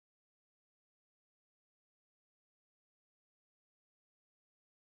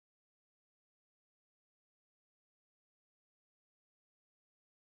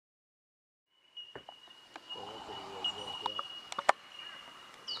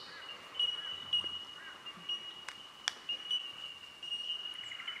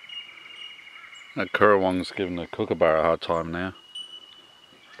That currawong's giving the kookaburra a hard time now.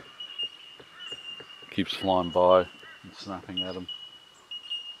 Keeps flying by and snapping at him.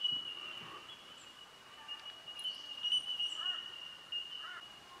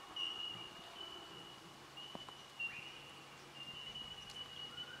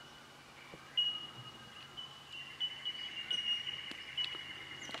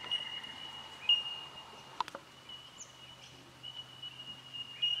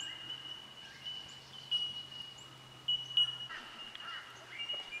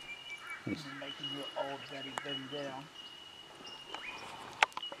 Making your old daddy bend down.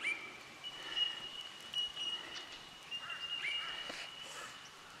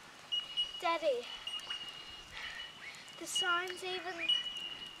 Daddy, the signs even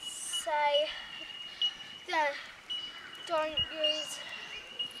say that don't use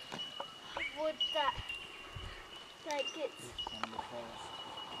wood that gets...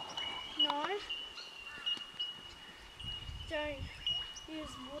 No. Don't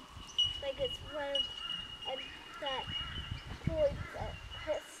use wood that gets red and that void that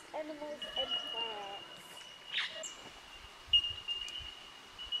pests animals and plants.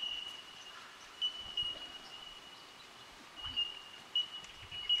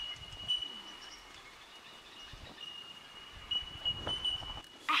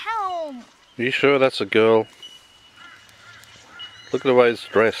 Ow! Are you sure that's a girl? Look at the way it's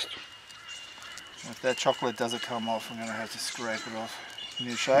dressed. If that chocolate doesn't come off, I'm going to have to scrape it off. Can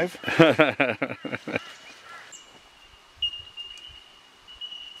you shave?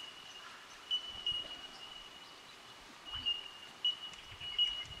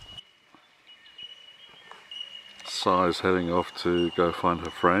 Sai's heading off to go find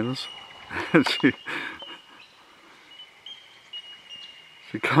her friends.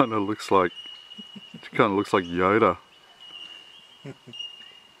 she kind of looks like Yoda.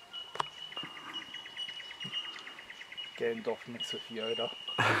 Gandalf mixed with Yoda.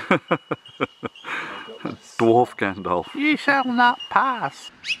 Dwarf Gandalf. You shall not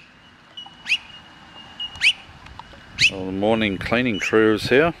pass. Well, the morning cleaning crew is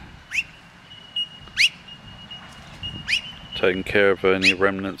here. Taking care of any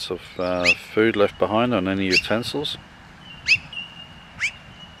remnants of food left behind on any utensils.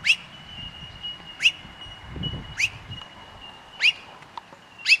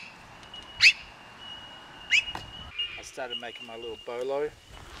 I started making my little bolo.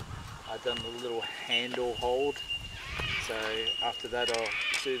 I've done the little handle hold. So after that I'll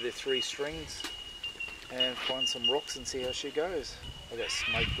do the 3 strings and find some rocks and see how she goes. I've got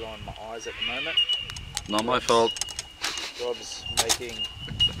smoke blowing my eyes at the moment. Not my fault. Rob's making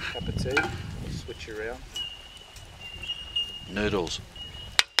a cup of tea. I'll switch around. Noodles.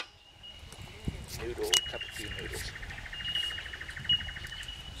 Cup of tea noodles.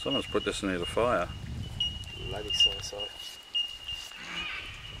 Someone's put this near the fire. Bloody so.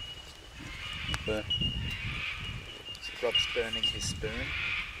 Okay. So Rob's burning his spoon.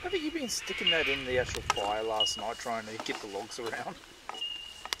 Haven't you been sticking that in the actual fire last night trying to get the logs around?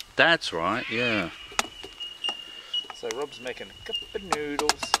 That's right, yeah. So Rob's making a cup of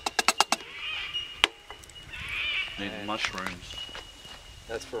noodles. Need mushrooms.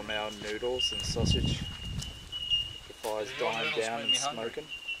 That's from our noodles and sausage. The fire's dying down and smoking.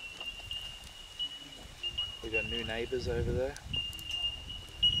 We've got new neighbours over there.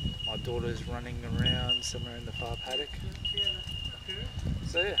 My daughter's running around somewhere in the far paddock.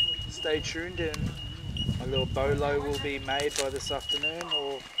 So yeah, stay tuned and my little bolo will be made by this afternoon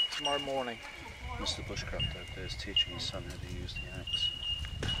or tomorrow morning. Mr. Bushcraft out there is teaching his son how to use the axe.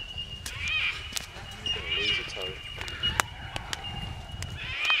 Gonna lose a toe.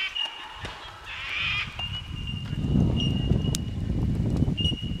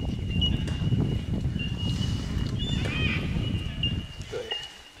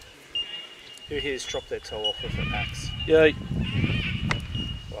 Who here's chopped their toe off with an axe? Yay!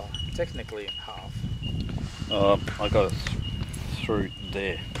 Well, technically in half. I got it through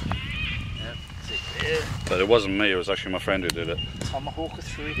there. Yep, that's it there. But it wasn't me, it was actually my friend who did it. Tomahawk it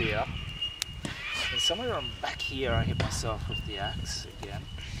through here. And somewhere on back here I hit myself with the axe again.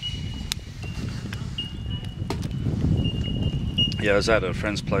 Yeah, I was at a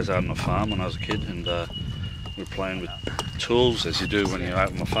friend's place out on the farm when I was a kid, and we were playing with tools as you do when you're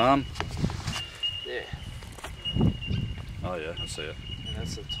out on the farm. There. Oh yeah, I see it. And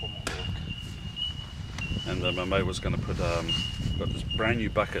that's a tomahawk. And my mate was going to put, got this brand new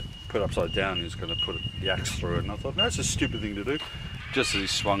bucket put upside down, he was going to put the axe through it, and I thought, no, that's a stupid thing to do. Just as he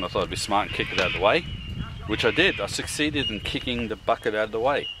swung, I thought it'd be smart and kick it out of the way, which I did. I succeeded in kicking the bucket out of the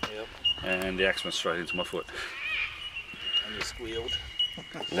way. Yep. And the axe went straight into my foot. And you squealed.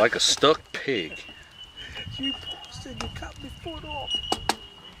 Like a stuck pig. You bastard, you cut my foot off.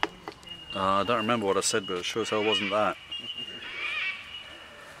 I don't remember what I said, but it sure as hell wasn't that.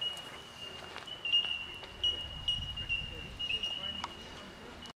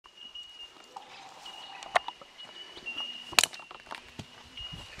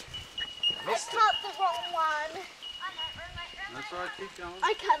 I cut the wrong one. That's right, keep going.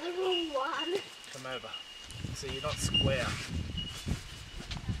 I cut the wrong one. Come over. So you're not square.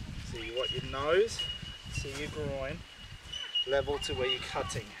 So you want your nose, so your groin, level to where you're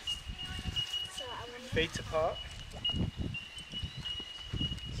cutting. So I want Feet apart.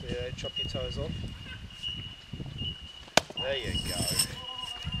 So you don't chop your toes off. There you go.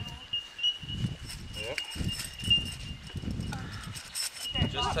 Yep.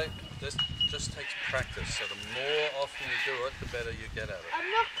 Just takes practice. So the more often you do it, the better you get at it. I'm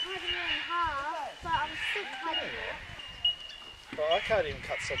not cutting it in half, but I'm still cutting it. But I can't even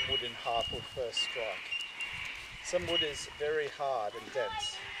cut some wood in half with first strike. Some wood is very hard and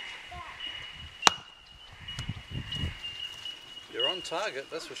dense. You're on target,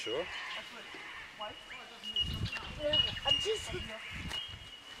 that's for sure. I'm just.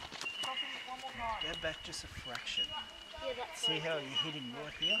 Go back just a fraction. Yeah, that's See right. how you're hitting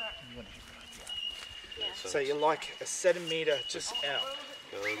right here? You want to hit right here. Yeah. So you're like a centimetre just out.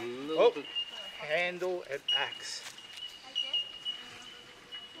 Go a little Oh, bit. handle and axe.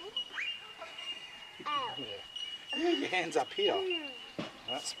 Ow. Your hands up here.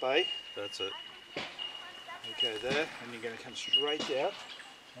 Right, spay. That's it. You go there, and you're going to come straight down,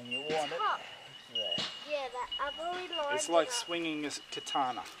 and you want it Top. there. Yeah, that I've already lined It's like it up. swinging a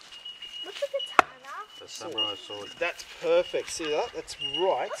katana. What's a katana? The samurai sword. That's perfect. See that? That's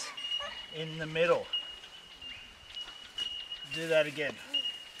right in the middle. Do that again.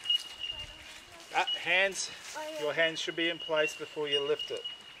 Hands. Oh, yeah. Your hands should be in place before you lift it.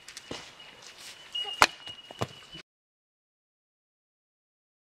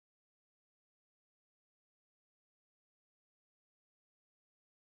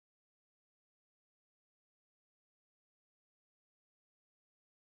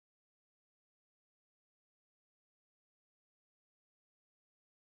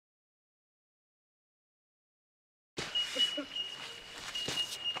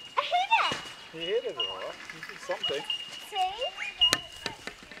 I hit it! You hit it all right. You did something. See?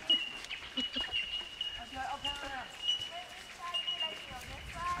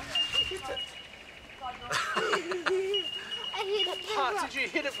 I hit it. What part did you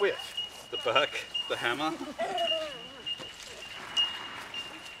hit it with? The back, the hammer.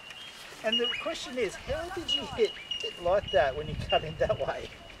 And the question is, how did you hit it like that when you cut in that way?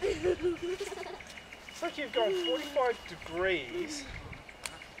 It's like you've gone 45 degrees.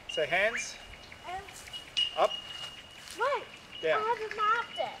 So hands up, Wait, down, I haven't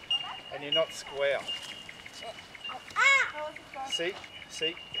marked it. and you're not square. Ah! See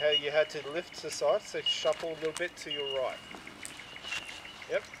how you had to lift to the side, so shuffle a little bit to your right.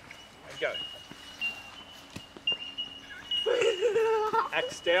 Yep, and go.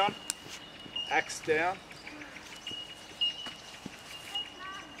 Axe down, axe down.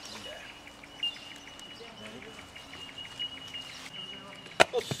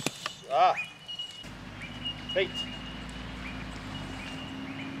 Ah, feet.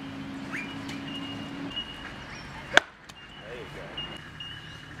 There you go.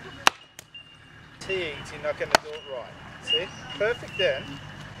 Teagues, you're not going to do it right. See? Perfect then.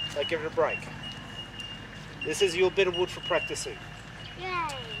 Now give it a break. This is your bit of wood for practicing. Yay!